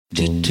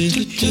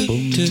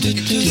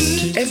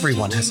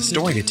Everyone has a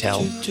story to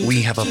tell.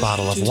 We have a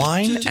bottle of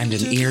wine and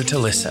an ear to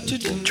listen.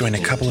 Join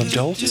a couple of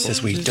dolts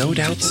as we dote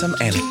out some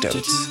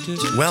anecdotes.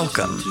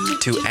 Welcome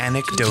to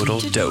Anecdotal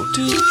Dote.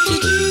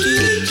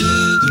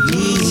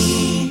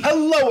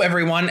 Hello,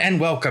 everyone, and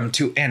welcome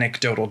to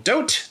Anecdotal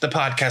Dote, the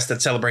podcast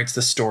that celebrates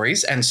the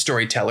stories and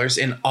storytellers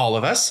in all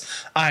of us.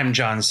 I'm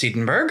John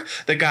Siedenberg,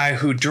 the guy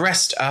who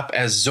dressed up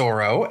as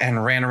Zorro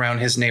and ran around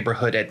his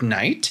neighborhood at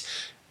night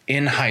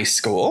in high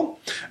school.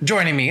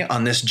 Joining me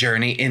on this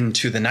journey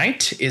into the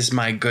night is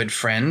my good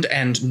friend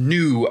and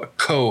new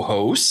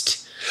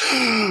co-host.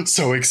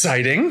 So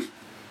exciting,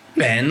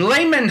 Ben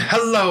Lehman.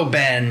 Hello,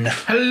 Ben.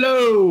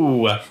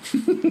 Hello.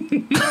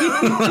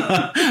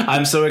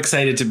 I'm so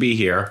excited to be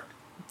here.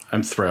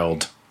 I'm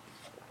thrilled.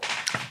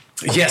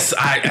 Yes,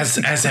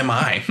 as am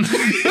I.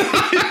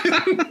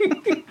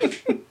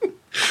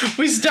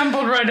 We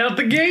stumbled right out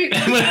the gate.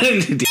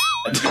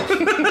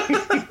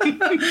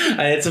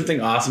 I had something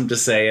awesome to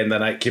say, and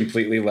then I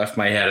completely left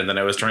my head, and then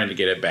I was trying to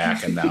get it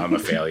back, and now I'm a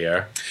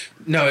failure.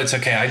 No, it's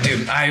okay.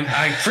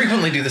 I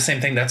frequently do the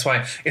same thing. That's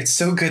why it's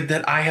so good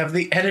that I have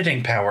the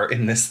editing power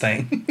in this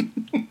thing.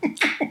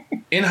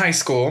 In high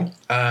school,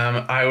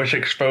 I was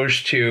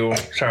exposed to...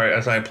 Sorry,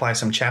 as I apply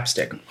some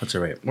chapstick. What's it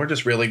right? We're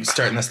just really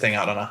starting this thing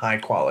out on a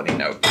high-quality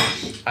note.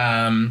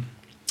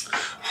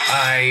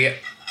 I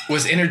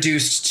was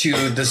introduced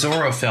to the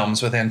Zorro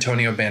films with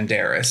Antonio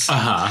Banderas.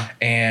 Uh-huh.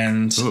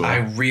 And Ooh, I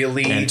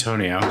really...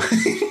 Antonio.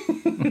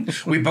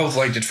 We both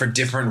liked it for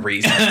different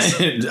reasons.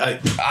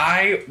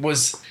 I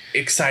was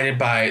excited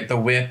by the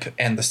whip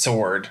and the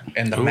sword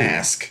and the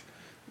mask.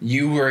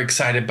 You were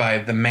excited by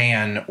the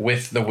man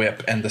with the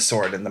whip and the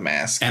sword and the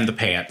mask. And the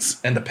pants.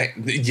 And the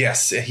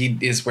yes, he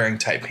is wearing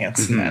tight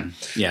pants in that.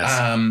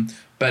 Yes.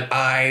 But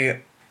I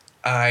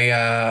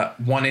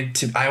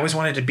always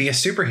wanted to be a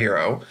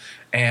superhero,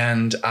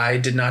 and I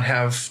did not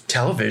have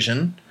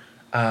television.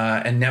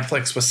 And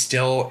Netflix was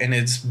still in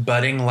its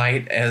budding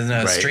light as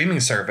a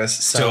streaming service.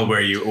 So. Still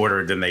where you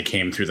ordered and they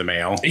came through the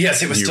mail.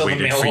 Yes, it was still the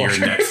mail order. You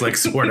waited for your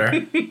Netflix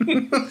order.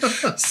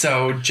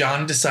 So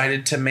John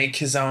decided to make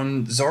his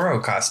own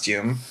Zorro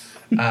costume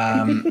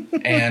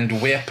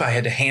and whip. I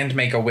had to hand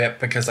make a whip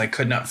because I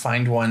could not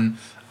find one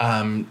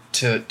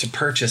to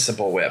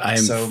purchasable whip.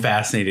 I'm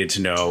fascinated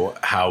to know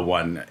how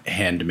one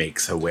hand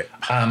makes a whip.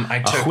 I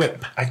took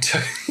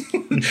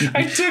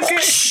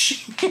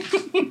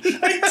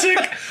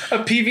a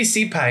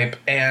PVC pipe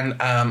and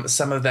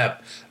some of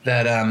that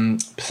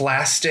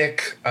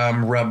plastic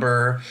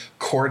rubber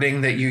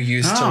cording that you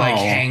use to like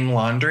hang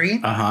laundry.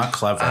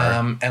 Clever.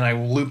 And I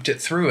looped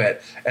it through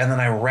it, and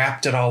then I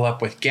wrapped it all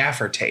up with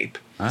gaffer tape.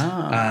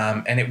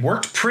 And it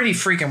worked pretty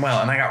freaking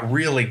well, and I got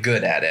really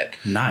good at it.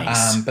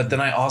 Nice. But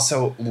then I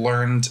also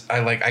learned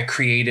I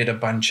created a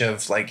bunch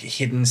of like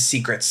hidden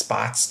secret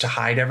spots to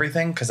hide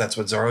everything, because that's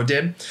what Zorro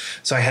did.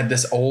 So I had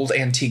this old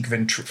antique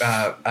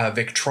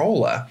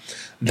Victrola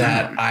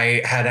that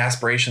I had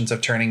aspirations of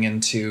turning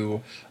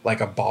into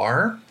like a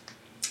bar.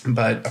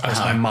 But of course,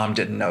 my mom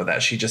didn't know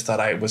that. She just thought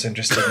I was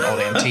interested in old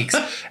antiques.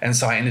 And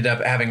so I ended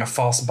up having a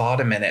false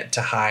bottom in it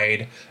to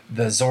hide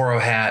the Zorro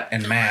hat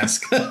and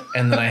mask.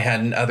 And then I had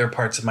in other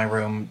parts of my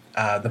room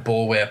the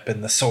bullwhip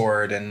and the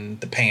sword and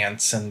the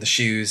pants and the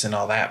shoes and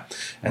all that.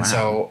 And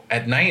so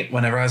at night,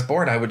 whenever I was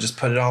bored, I would just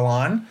put it all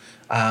on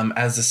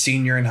as a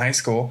senior in high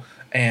school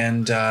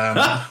and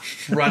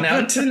run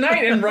out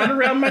tonight and run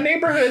around my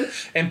neighborhood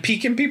and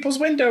peek in people's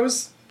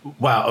windows.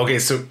 Wow. Okay.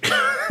 So,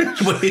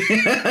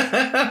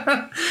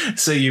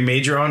 so you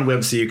made your own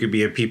whip so you could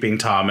be a peeping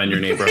Tom in your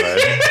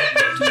neighborhood.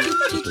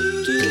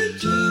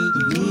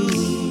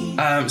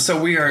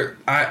 So we are.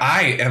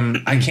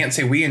 I can't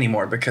say we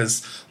anymore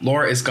because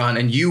Laura is gone,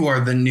 and you are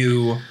the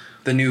new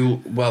and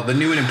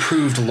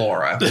improved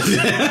Laura.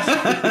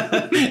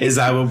 Is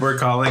that what we're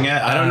calling it?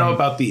 I don't know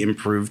about the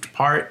improved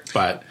part,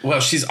 but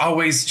she's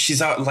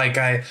out. Like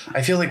I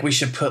feel like we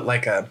should put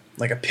like a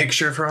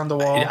picture of her on the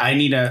wall. I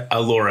need a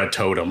Laura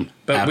totem.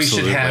 But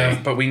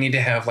Absolutely. we need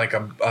to have like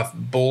a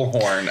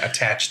bullhorn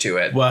attached to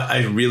it. What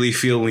I really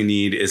feel we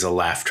need is a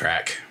laugh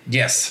track.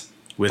 Yes.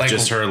 With like,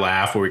 just her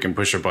laugh where we can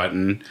push a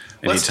button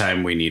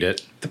anytime we need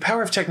it. The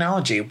power of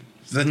technology.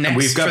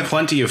 We've got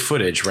plenty of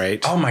footage,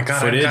 right? Oh my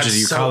God. Footage? Do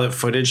you call it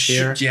footage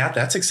here? Yeah,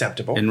 that's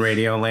acceptable. In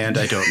Radio Land?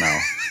 I don't know.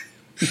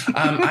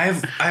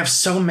 I have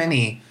so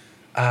many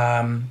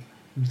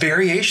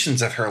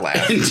variations of her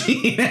laugh.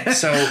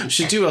 So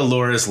should do a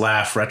Laura's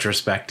laugh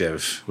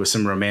retrospective with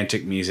some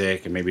romantic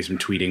music and maybe some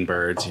tweeting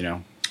birds, you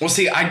know. Well,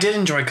 see, I did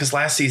enjoy because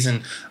last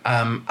season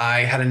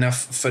I had enough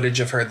footage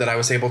of her that I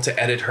was able to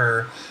edit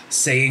her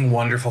saying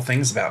wonderful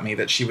things about me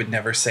that she would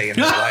never say in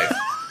her life.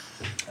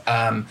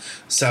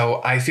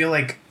 So I feel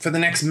like for the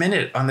next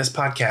minute on this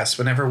podcast,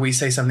 whenever we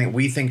say something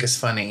we think is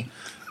funny,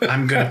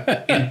 I'm going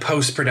to, in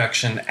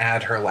post-production,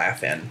 add her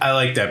laugh in. I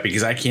like that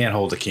because I can't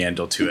hold a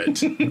candle to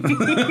it.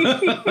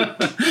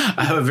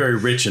 I have a very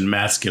rich and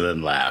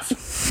masculine laugh.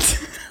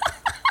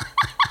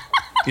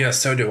 Yeah,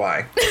 so do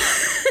I.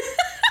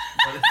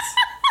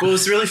 Well,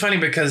 it's really funny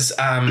because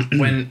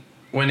when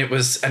when it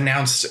was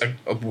announced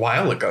a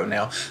while ago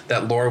now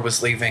that Laura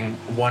was leaving,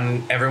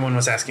 everyone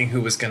was asking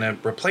who was going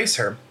to replace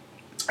her.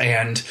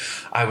 And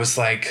I was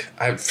like,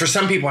 for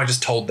some people, I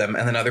just told them.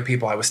 And then other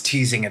people, I was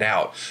teasing it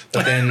out.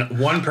 But then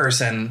one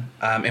person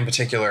in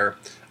particular,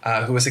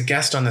 who was a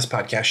guest on this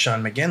podcast,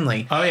 Sean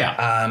McGinley. Oh,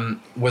 yeah.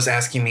 Was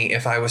asking me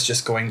if I was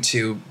just going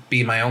to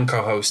be my own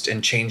co-host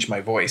and change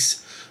my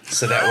voice.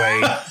 So that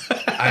way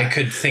I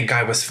could think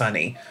I was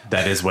funny.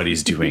 That is what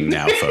he's doing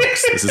now,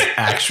 folks. This is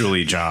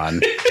actually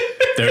John.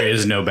 There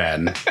is no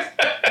Ben.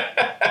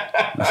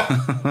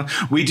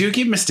 We do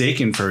get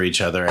mistaken for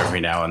each other every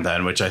now and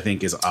then, which I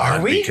think is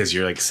odd because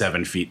you're like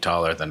 7 feet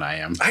taller than I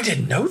am. I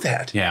didn't know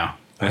that. Yeah,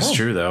 that's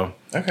true, though.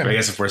 Okay. I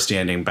guess if we're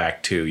standing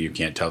back, too, you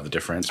can't tell the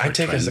difference. I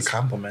take it as a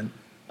compliment.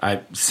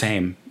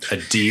 Same. A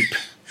deep,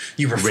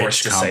 you were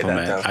forced rich to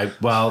compliment. Say that, though.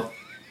 Well,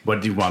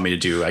 what do you want me to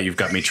do? You've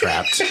got me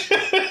trapped.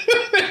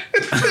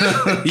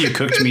 You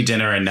cooked me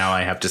dinner, and now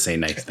I have to say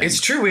nice things.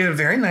 It's true. We had a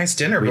very nice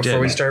dinner before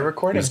we started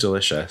recording. It was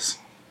delicious.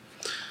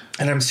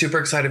 And I'm super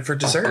excited for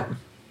dessert.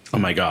 Oh,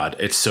 my God.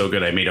 It's so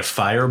good. I made a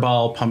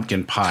Fireball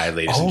pumpkin pie,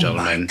 ladies and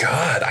gentlemen. Oh, my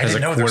God. I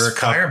didn't know there was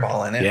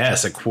Fireball in it.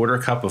 Yes, a quarter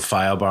cup of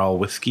Fireball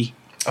whiskey.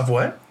 Of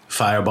what?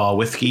 Fireball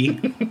whiskey.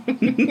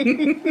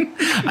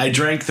 I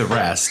drank the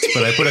rest,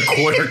 but I put a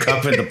quarter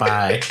cup in the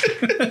pie.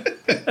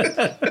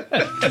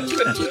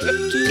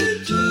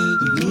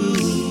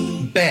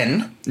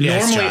 Ben,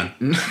 yes, normally...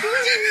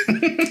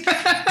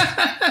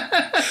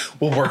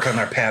 We'll work on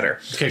our patter.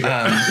 Okay,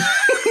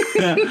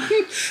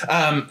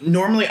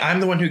 normally, I'm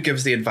the one who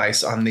gives the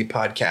advice on the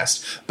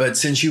podcast. But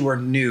since you are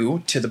new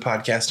to the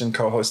podcast and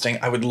co-hosting,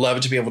 I would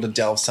love to be able to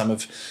delve some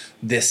of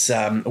this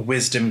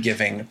wisdom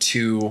giving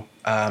to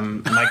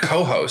my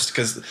co-host,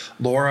 because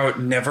Laura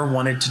never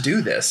wanted to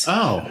do this.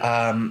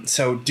 Oh.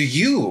 So do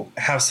you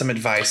have some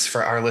advice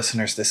for our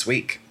listeners this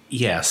week?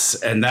 Yes,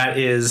 and that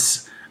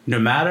is... No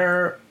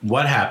matter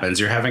what happens,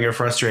 you're having a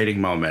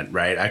frustrating moment,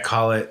 right? I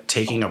call it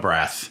taking a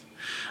breath.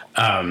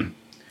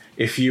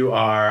 If you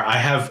are, I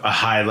have a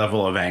high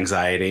level of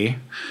anxiety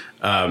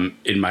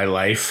in my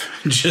life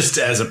just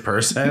as a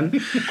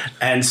person.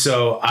 And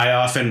so I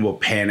often will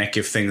panic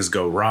if things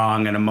go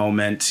wrong in a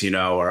moment,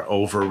 or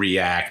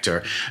overreact.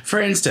 Or, for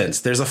instance,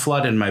 there's a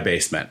flood in my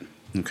basement.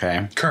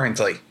 Okay.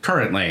 Currently.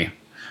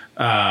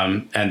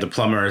 And the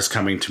plumber is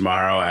coming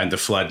tomorrow, and the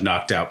flood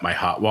knocked out my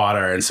hot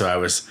water. And so I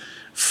was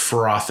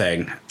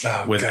frothing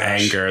with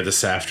anger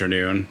this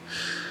afternoon.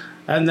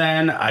 And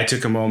then I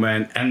took a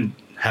moment and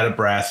had a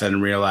breath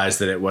and realized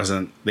that it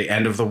wasn't the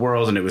end of the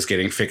world and it was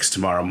getting fixed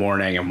tomorrow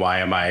morning. And why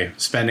am I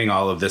spending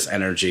all of this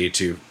energy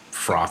to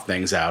froth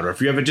things out? Or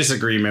if you have a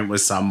disagreement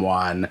with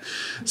someone,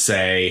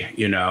 say,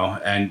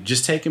 and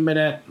just take a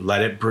minute,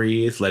 let it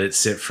breathe, let it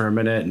sit for a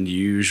minute. And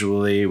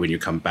usually when you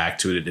come back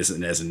to it, it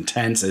isn't as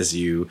intense as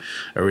you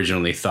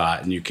originally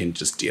thought, and you can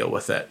just deal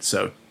with it.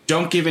 So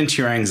don't give in to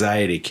your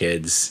anxiety,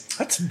 kids.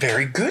 That's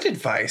very good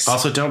advice.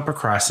 Also, don't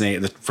procrastinate.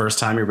 The first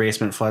time your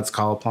basement floods,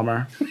 call a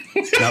plumber.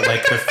 Not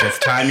like the fifth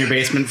time your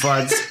basement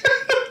floods.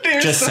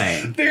 Just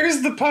saying.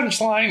 There's the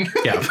punchline.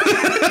 Yeah.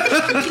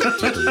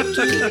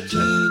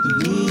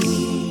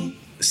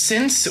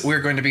 Since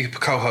we're going to be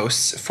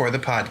co-hosts for the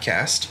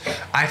podcast,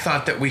 I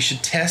thought that we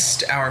should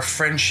test our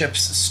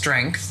friendship's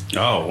strength.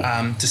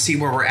 To see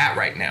where we're at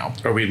right now.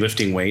 Are we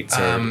lifting weights?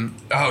 I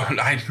feel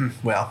like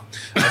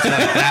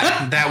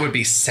that would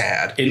be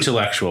sad.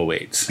 Intellectual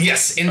weights.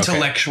 Yes,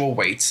 intellectual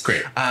weights.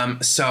 Great.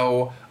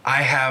 So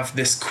I have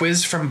this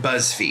quiz from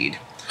BuzzFeed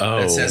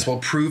that says, "Well,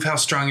 prove how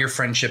strong your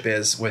friendship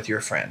is with your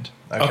friend."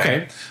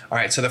 Okay. All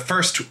right. So the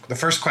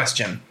first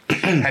question: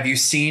 have you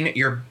seen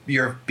your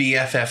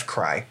BFF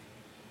cry?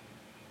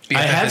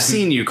 I have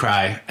seen you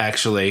cry,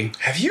 actually.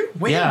 Have you?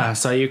 When? Yeah, I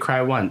saw you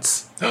cry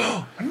once.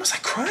 When was I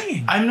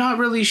crying? I'm not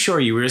really sure.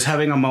 You were just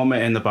having a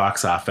moment in the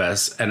box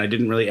office, and I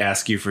didn't really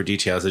ask you for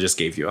details. I just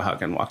gave you a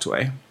hug and walked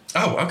away.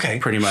 Oh, okay.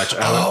 Pretty much.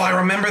 I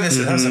remember this.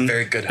 Mm-hmm. That was a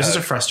very good hug. This is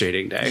a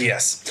frustrating day.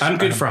 Yes. I'm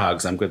good for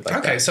hugs. I'm good like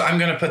that. Okay, so I'm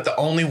going to put the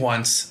only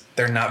once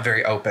they're not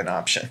very open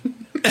option.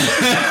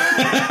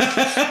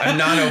 I'm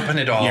not open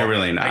at all. You're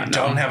really not. I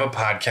don't have a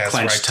podcast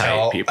Clench where I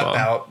tell people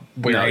about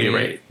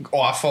wearing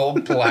awful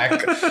black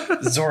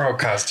Zorro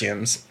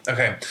costumes.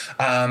 Okay.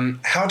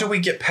 How do we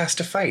get past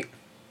a fight?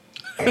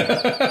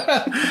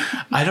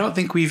 I don't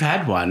think we've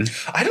had one.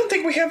 I don't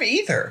think we have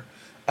either.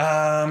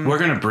 We're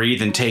going to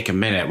breathe and take a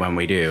minute when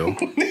we do.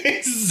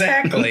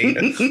 Exactly.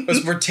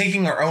 Because we're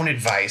taking our own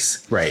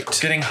advice. Right.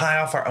 Getting high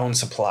off our own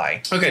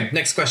supply. Okay,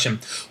 next question.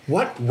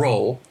 What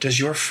role does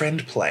your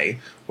friend play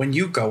when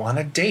you go on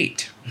a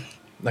date?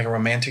 Like a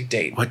romantic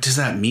date. What does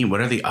that mean? What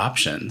are the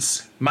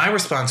options? My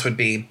response would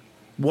be,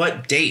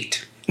 what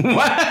date?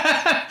 What?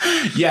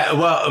 Yeah,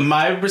 well,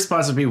 my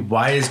response would be,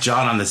 why is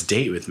John on this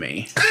date with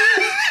me?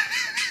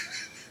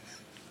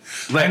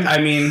 I'm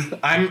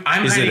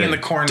hiding in the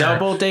corner.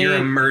 Double date? Your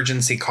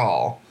emergency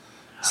call.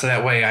 So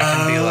that way I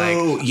can be like...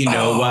 Oh, you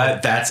know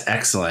what? That's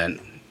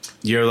excellent.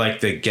 You're like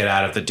the get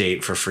out of the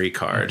date for free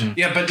card. Mm-hmm.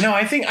 Yeah, but no,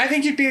 I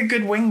think you'd be a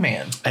good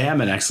wingman. I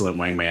am an excellent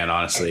wingman,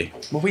 honestly.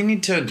 Well, we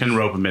need to... Can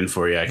rope him in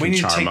for you. I can charm him. We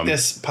need to take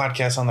this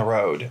podcast on the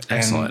road.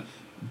 Excellent.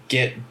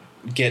 get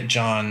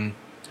John.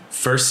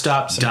 First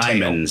stop,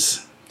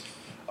 Diamonds.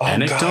 Oh,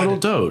 Anecdotal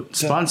Dote,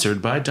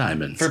 sponsored by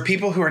Diamonds. For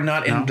people who are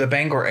not in the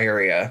Bangor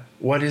area,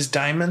 what is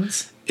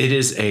Diamonds? It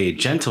is a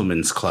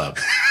gentleman's club.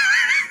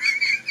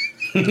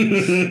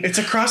 It's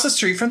across the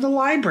street from the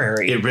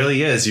library. It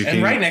really is.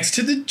 And right next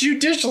to the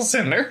Judicial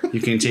Center.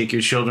 You can take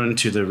your children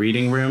to the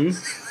reading room.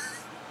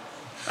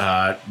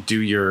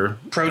 Do your...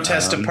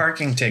 Protest a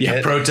parking ticket.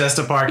 Yeah, protest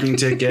a parking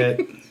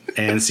ticket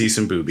and see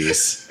some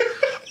boobies.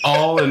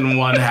 All in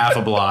one half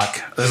a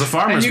block. There's a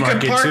farmer's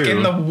market, too. And you can park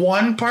in the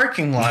one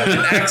parking lot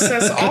and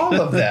access all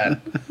of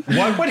that.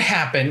 What would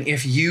happen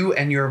if you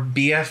and your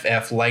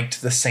BFF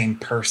liked the same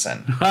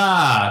person?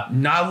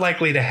 Not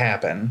likely to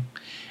happen.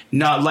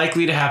 Not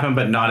likely to happen,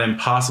 but not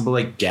impossible,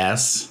 I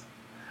guess.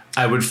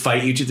 I would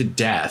fight you to the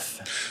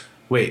death.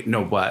 Wait,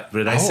 no, what? What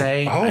did I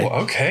say? Okay.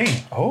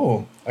 Okay.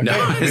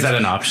 No, is that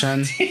an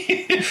option?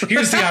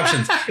 Here's the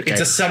options. Okay. It's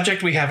a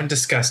subject we haven't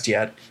discussed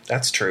yet.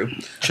 That's true.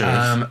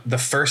 The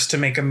first to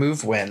make a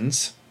move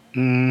wins. I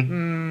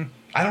don't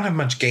have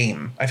much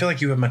game. I feel like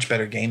you have much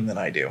better game than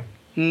I do.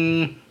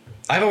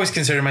 I've always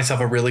considered myself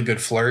a really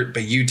good flirt,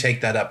 but you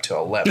take that up to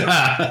 11.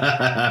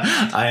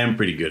 I am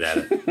pretty good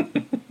at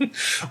it.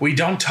 We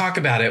don't talk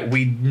about it.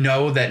 We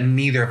know that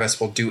neither of us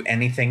will do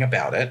anything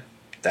about it.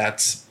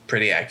 That's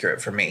pretty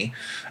accurate for me.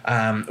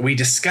 We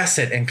discuss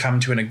it and come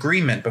to an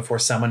agreement before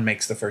someone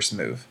makes the first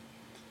move.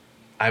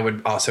 I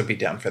would also be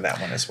down for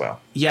that one as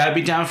well. Yeah, I'd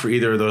be down for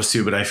either of those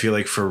two, but I feel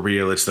like for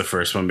real it's the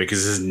first one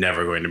because this is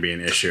never going to be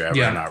an issue ever.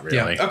 Yeah, not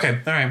really. Yeah. Okay,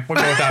 all right. We'll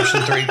go with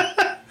option 3.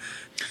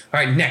 All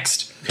right,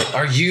 next.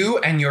 Are you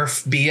and your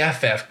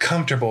BFF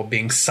comfortable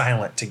being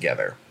silent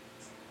together?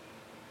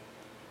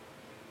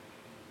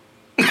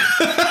 I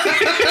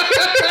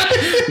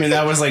mean,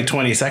 that was like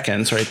 20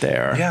 seconds right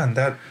there.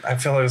 Yeah, I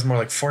feel it was more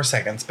like 4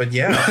 seconds, but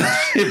yeah.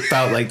 It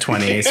felt like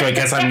 20, so I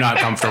guess I'm not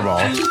comfortable.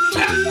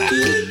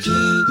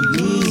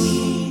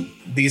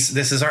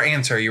 This is our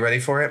answer. Are you ready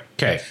for it?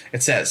 Okay.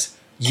 It says,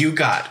 you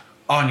got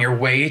on your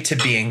way to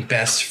being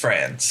best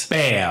friends.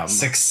 Bam.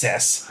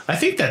 Success. I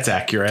think that's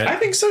accurate. I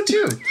think so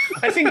too.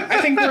 I think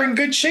we're in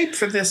good shape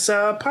for this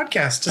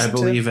podcast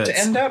to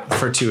end up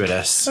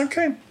fortuitous.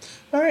 Okay.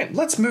 All right,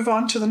 let's move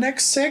on to the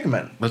next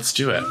segment. Let's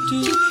do it.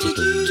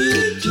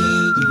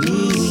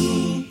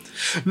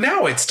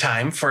 Now it's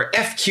time for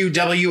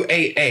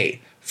FQWAA.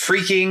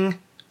 Freaking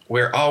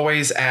We're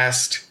Always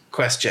Asked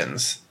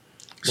Questions.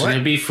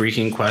 Shouldn't it be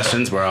freaking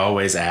questions we're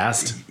always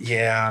asked?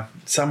 Yeah.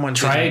 Someone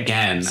try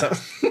again.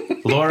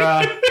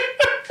 Laura,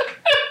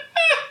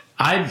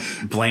 I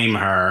blame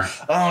her.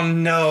 Oh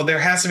no, there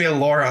has to be a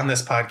Laura on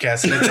this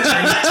podcast, and it's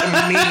turned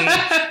to me.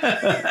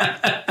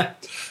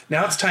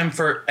 Now it's time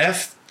for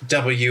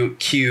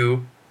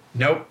FWQ.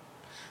 Nope.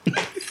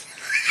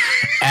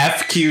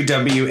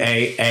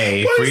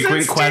 FQWAA.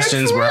 Frequent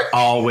questions were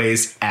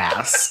always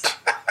asked.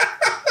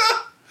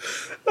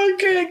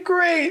 Okay,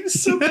 great.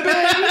 So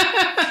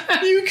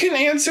Ben, you can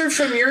answer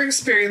from your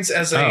experience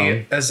as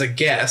a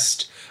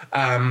guest,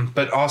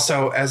 but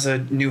also as a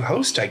new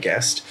host, I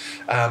guess.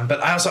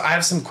 But I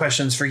have some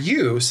questions for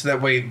you, so that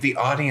way the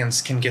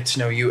audience can get to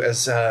know you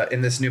as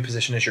in this new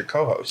position as your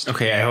co-host.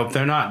 Okay, I hope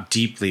they're not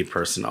deeply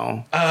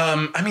personal.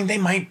 I mean, they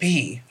might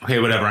be. Okay,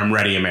 whatever. I'm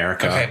ready,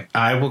 America. Okay.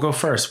 I will go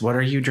first. What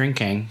are you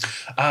drinking?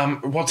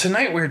 Well,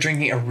 tonight we're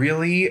drinking a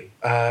really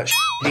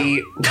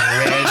shitty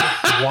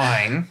red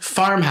wine.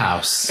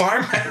 Farmhouse.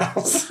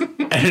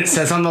 And it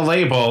says on the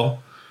label,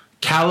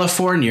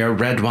 California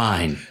red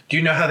wine. Do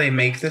you know how they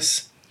make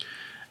this?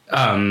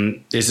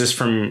 Is this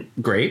from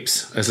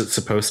grapes? Is it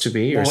supposed to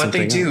be? Or what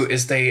they do else?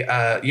 is they,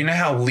 you know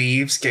how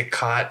leaves get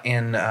caught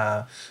in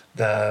the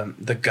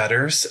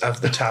gutters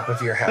of the top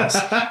of your house?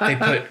 They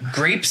put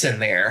grapes in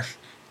there,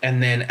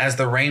 and then as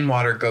the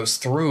rainwater goes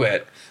through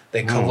it,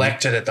 they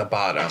collect it at the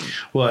bottom.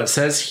 Well, it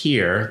says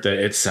here that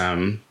it's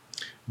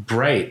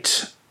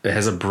bright. It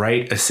has a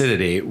bright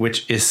acidity,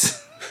 which is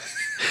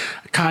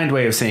a kind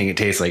way of saying it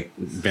tastes like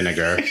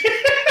vinegar.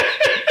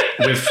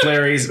 With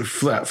flurries.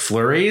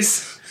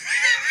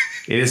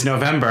 It is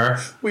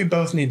November. We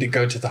both need to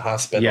go to the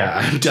hospital. Yeah,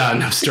 I'm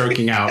done. I'm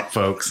stroking out,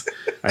 folks.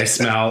 I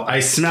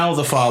smell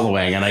the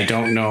following, and I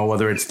don't know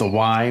whether it's the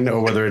wine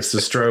or whether it's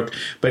the stroke,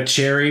 but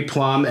cherry,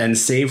 plum, and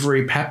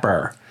savory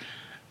pepper.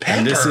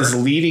 And this is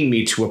leading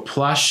me to a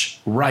plush,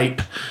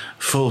 ripe,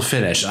 full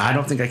finish. I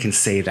don't think I can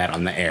say that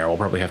on the air. We'll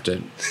probably have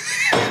to...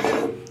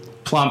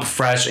 Plump,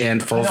 fresh,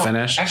 and full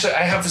finish. Actually,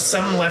 I have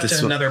some left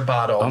in another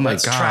bottle. Oh my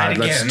God, try it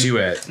again. Let's do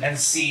it. And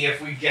see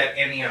if we get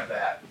any of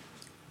that.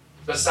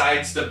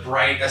 Besides the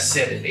bright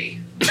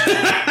acidity.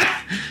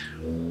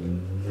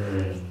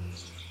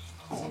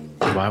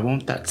 Why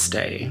won't that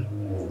stay?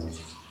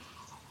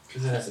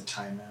 Because it has a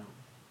timeout.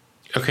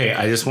 Okay,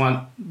 I just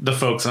want the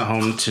folks at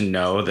home to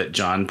know that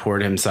John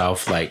poured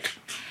himself like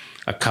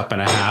a cup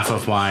and a half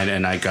of wine,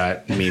 and I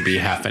got maybe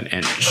half an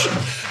inch.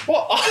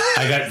 Well,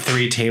 I got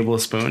 3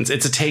 tablespoons.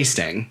 It's a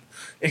tasting.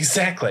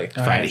 Exactly.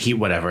 Fine, right. Heat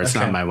whatever. It's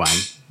not my wine.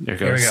 There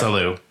goes.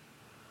 Salud.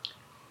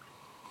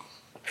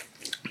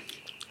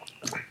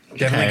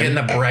 Definitely getting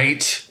the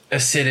bright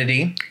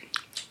acidity.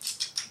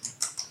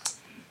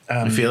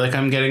 I feel like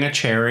I'm getting a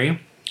cherry.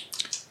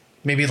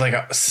 Maybe like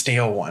a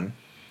stale one.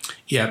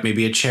 Yeah,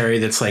 maybe a cherry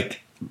that's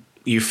like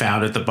you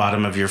found at the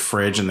bottom of your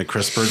fridge in the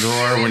crisper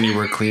drawer when you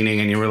were cleaning,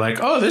 and you were like,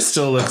 "Oh, this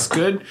still looks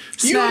good.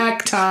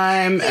 Snack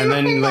time!" And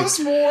then you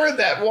almost wore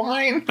that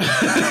wine.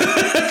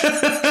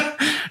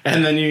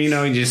 and then you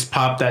just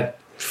pop that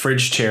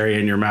fridge cherry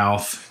in your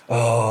mouth.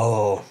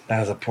 Oh,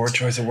 that was a poor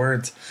choice of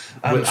words.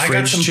 With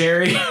fridge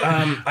cherry.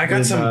 I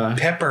got some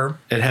pepper.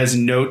 It has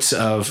notes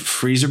of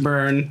freezer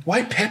burn.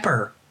 Why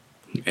pepper?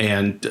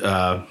 And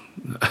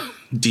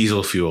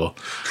diesel fuel.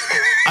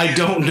 I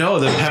don't know.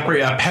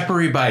 A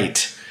peppery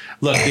bite.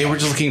 Look, they were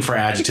just looking for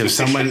adjectives.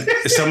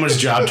 Someone's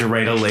job to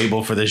write a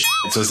label for this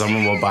shit so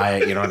someone will buy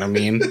it. You know what I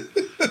mean?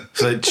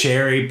 So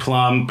cherry,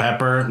 plum,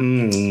 pepper.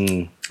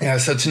 Yeah,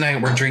 so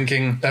tonight we're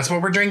drinking. That's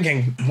what we're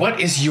drinking.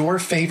 What is your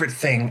favorite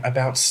thing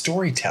about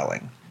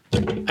storytelling?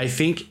 I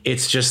think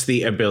it's just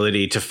the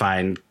ability to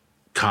find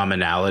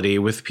commonality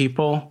with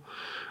people.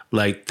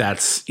 Like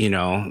that's,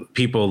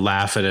 people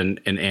laugh at an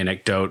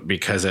anecdote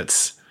because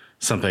it's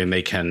something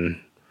they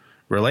can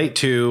relate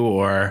to,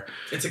 or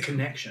it's a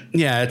connection.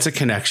 Yeah, it's a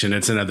connection.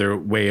 It's another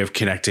way of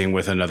connecting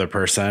with another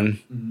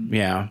person. Mm-hmm.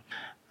 Yeah.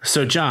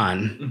 So,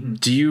 John,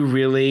 do you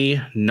really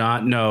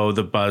not know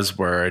the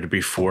buzzword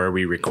before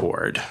we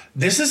record?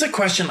 This is a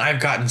question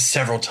I've gotten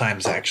several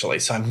times, actually.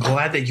 So I'm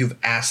glad that you've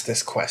asked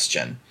this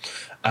question.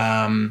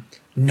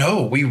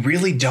 No, we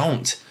really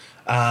don't.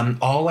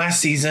 All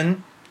last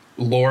season,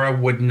 Laura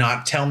would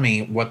not tell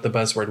me what the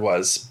buzzword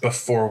was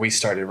before we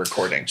started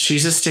recording.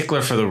 She's a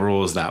stickler for the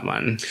rules, that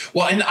one.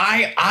 Well, and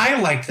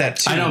I like that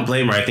too. I don't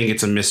blame her. I think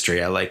it's a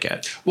mystery. I like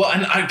it. Well,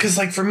 and because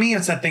like for me,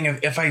 it's that thing of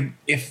if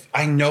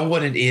I know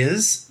what it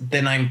is,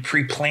 then I'm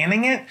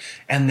pre-planning it,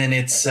 and then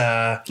it's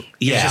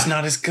just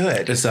not as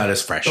good. It's not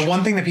as fresh. The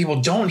one thing that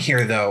people don't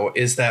hear though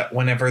is that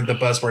whenever the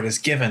buzzword is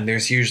given,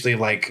 there's usually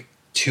like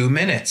 2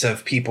 minutes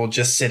of people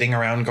just sitting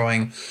around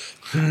going,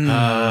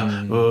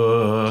 yeah,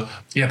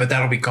 but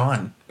that'll be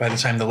gone by the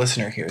time the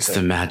listener hears it. It's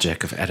the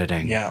magic of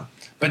editing. Yeah.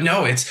 But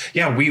no,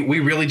 we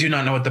really do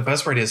not know what the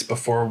buzzword is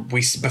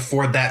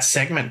before that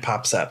segment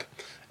pops up.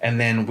 And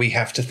then we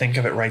have to think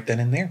of it right then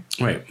and there.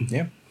 Right.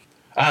 Yeah.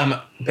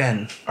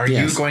 Ben, are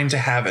you going to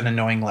have an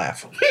annoying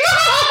laugh?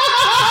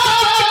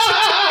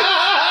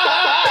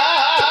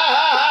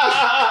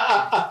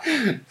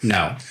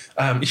 No.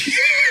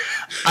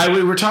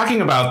 We were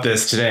talking about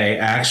this today,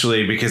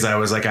 actually, because I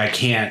was like, I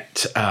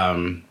can't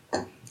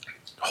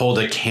hold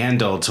a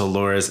candle to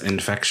Laura's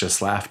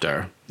infectious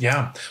laughter.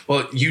 Yeah.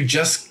 Well, you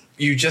just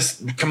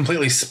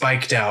completely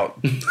spiked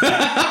out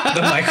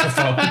the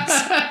microphones.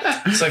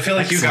 So I feel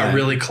like you got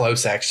really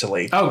close,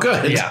 actually. Oh,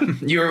 good. Yeah.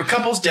 You're a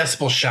couple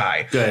decibels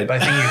shy. Good.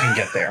 But I think you can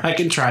get there. I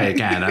can try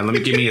again.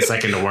 Give me a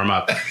second to warm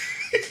up.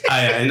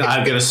 I'm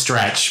going to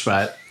stretch,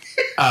 but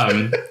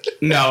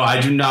no, I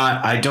do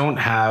not. I don't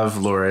have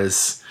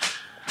Laura's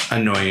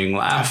annoying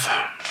laugh.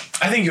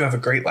 I think you have a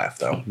great laugh,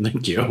 though.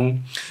 Thank you.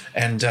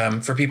 And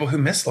for people who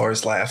miss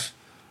Laura's laugh,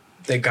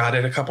 they got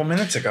it a couple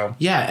minutes ago.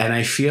 Yeah, and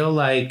I feel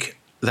like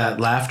that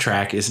laugh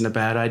track isn't a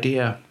bad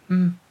idea.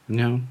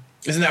 No.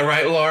 Isn't that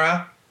right,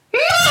 Laura?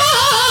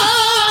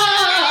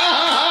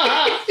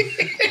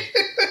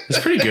 It's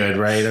pretty good,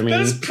 right? I mean,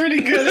 that's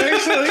pretty good,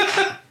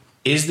 actually.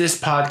 Is this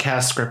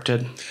podcast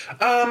scripted?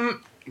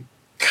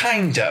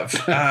 Kind of.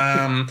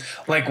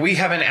 Like we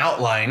have an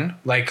outline,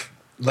 like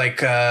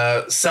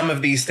some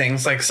of these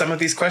things, like some of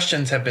these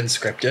questions have been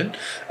scripted.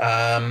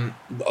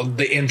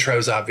 The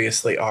intros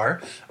obviously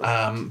are,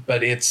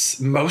 but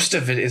most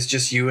of it is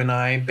just you and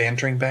I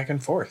bantering back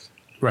and forth.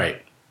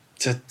 Right.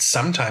 To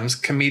sometimes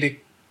comedic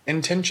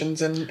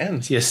intentions and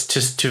ends. Yes,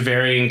 just to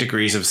varying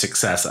degrees of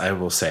success, I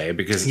will say,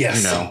 because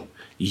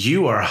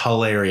you are a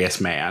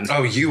hilarious man.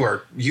 Oh, you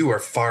are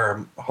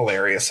far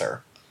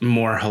hilariouser.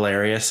 More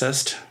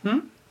hilariousest?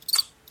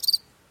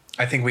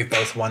 I think we've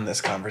both won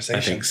this conversation.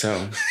 I think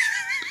so.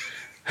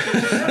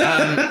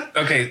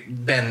 Okay,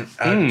 Ben,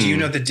 do you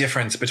know the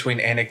difference between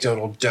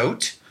anecdotal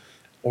dote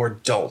or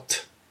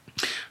dolt?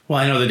 Well,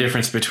 I know the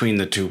difference between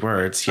the two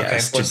words,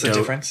 yes. Okay, what's the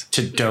difference?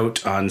 To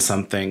dote on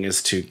something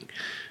is to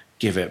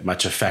give it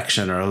much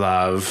affection or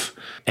love.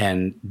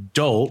 And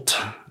dolt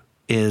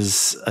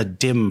is a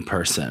dim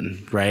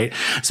person, right?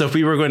 So if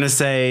we were going to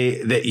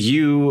say that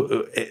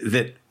you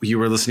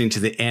were listening to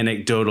the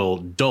anecdotal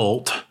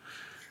dolt,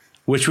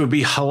 which would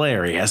be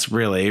hilarious,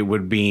 really,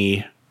 would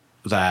be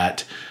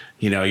that,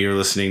 you're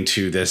listening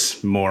to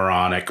this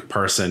moronic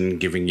person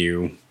giving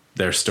you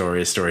their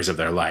stories of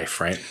their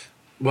life, right?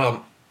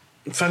 Well,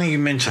 funny you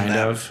mentioned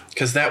that.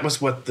 Because that was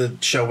what the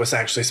show was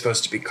actually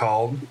supposed to be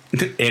called.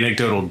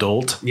 Anecdotal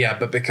dolt? Yeah,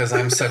 but because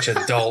I'm such a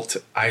dolt,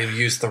 I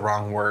used the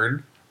wrong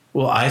word.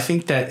 Well, I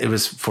think that it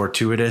was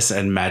fortuitous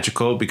and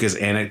magical because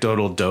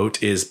anecdotal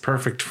dote is a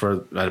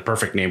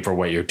perfect name for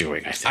what you're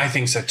doing, I think. I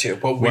think so, too.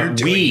 What we're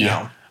doing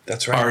now.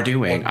 That's right. Are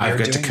doing. I've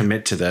got to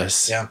commit to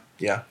this. Yeah.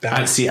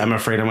 I'm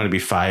afraid I'm going to be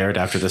fired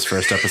after this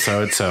first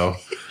episode, so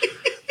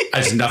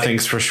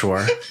nothing's for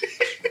sure.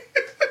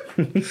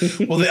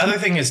 Well, the other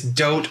thing is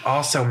dote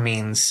also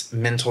means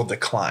mental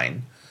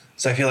decline.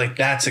 So I feel like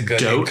that's a good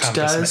dote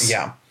encompassment. does?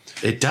 Yeah.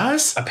 It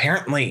does?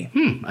 Apparently.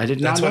 I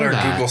did not know that. That's what our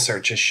Google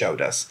searches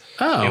showed us.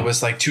 Oh. It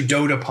was like to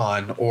dote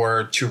upon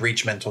or to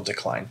reach mental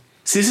decline.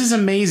 See, this is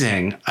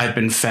amazing. I've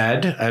been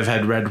fed. I've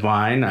had red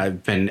wine.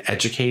 I've been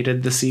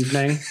educated this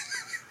evening.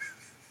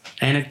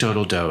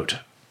 Anecdotal dote.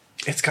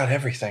 It's got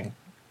everything.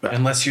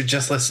 Unless you're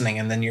just listening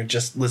and then you're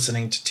just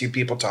listening to two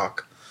people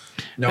talk.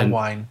 No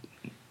wine.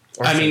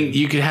 I mean,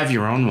 you could have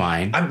your own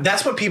wine.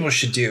 That's what people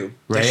should do.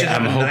 Right?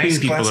 I'm hoping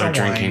people are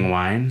drinking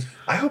wine.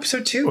 I hope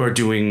so too. Or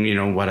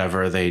doing,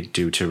 whatever they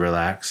do to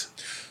relax.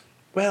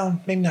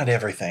 Well, maybe not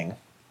everything.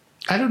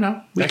 I don't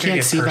know. We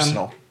can't see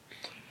personal. Them.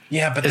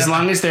 Yeah, but as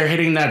long as they're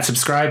hitting that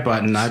subscribe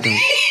button, I don't.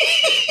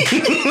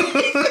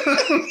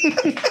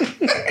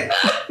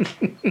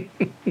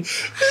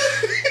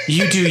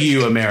 You do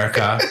you,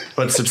 America,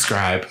 but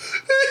subscribe.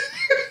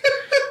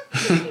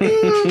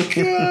 Oh,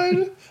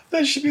 God.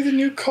 That should be the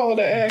new call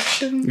to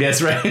action.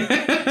 That's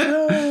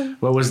right.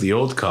 What was the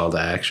old call to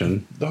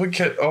action?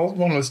 The old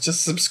one was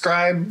just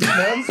subscribe.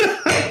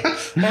 I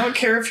don't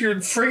care if you're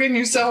frigging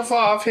yourself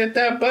off. Hit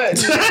that button.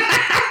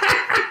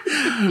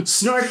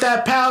 Snort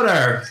that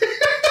powder.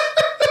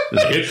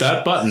 Hit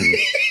that button.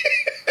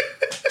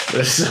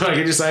 So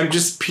I'm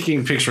just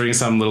picturing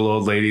some little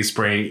old lady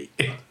spraying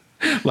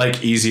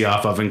like Easy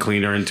Off oven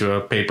cleaner into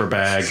a paper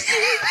bag.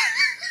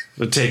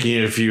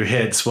 Taking a few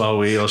hits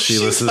while she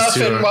listens to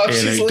her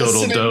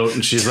anecdotal dote,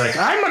 and she's like,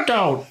 "I'm a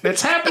dote.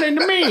 It's happening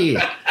to me."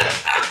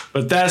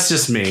 But that's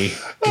just me.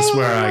 That's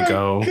where I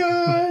go.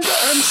 God,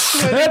 I'm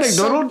sweating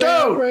anecdotal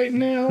dote right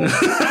now.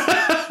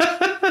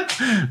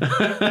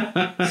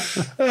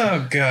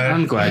 Oh God!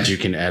 I'm glad you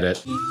can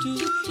edit.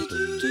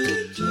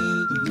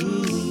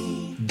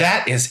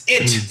 That is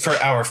it for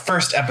our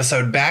first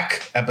episode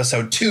back.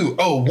 Episode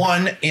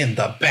 201 in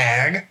the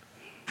bag.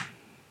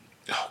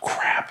 Oh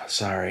crap!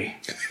 Sorry.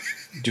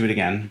 Do it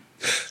again.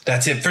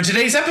 That's it for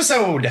today's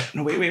episode.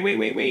 No,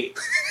 wait.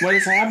 What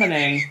is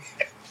happening?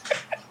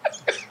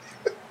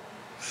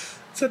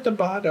 It's at the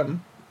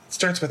bottom. It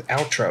starts with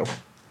outro.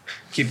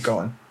 Keep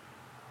going.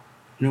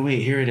 No,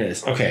 wait, here it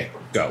is. Okay,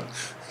 go.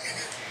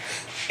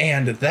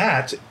 And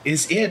that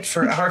is it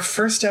for our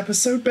first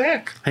episode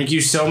back. Thank you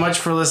so much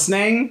for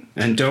listening.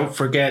 And don't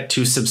forget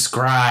to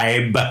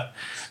subscribe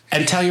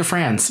and tell your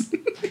friends.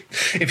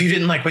 If you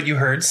didn't like what you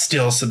heard,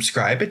 still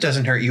subscribe. It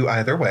doesn't hurt you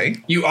either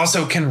way. You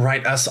also can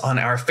write us on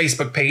our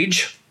Facebook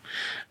page.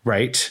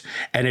 Right.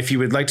 And if you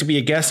would like to be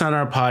a guest on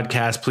our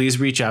podcast, please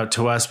reach out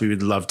to us. We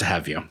would love to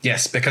have you.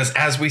 Yes, because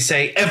as we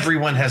say,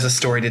 everyone has a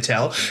story to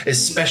tell,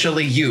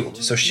 especially you.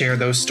 So share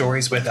those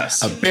stories with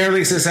us. A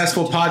barely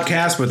successful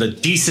podcast with a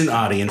decent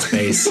audience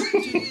base.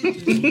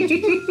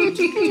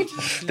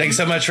 Thanks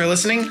so much for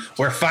listening.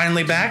 We're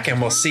finally back,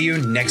 and we'll see you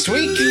next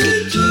week.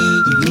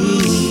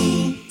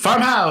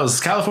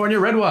 Farmhouse, California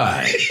red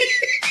wine.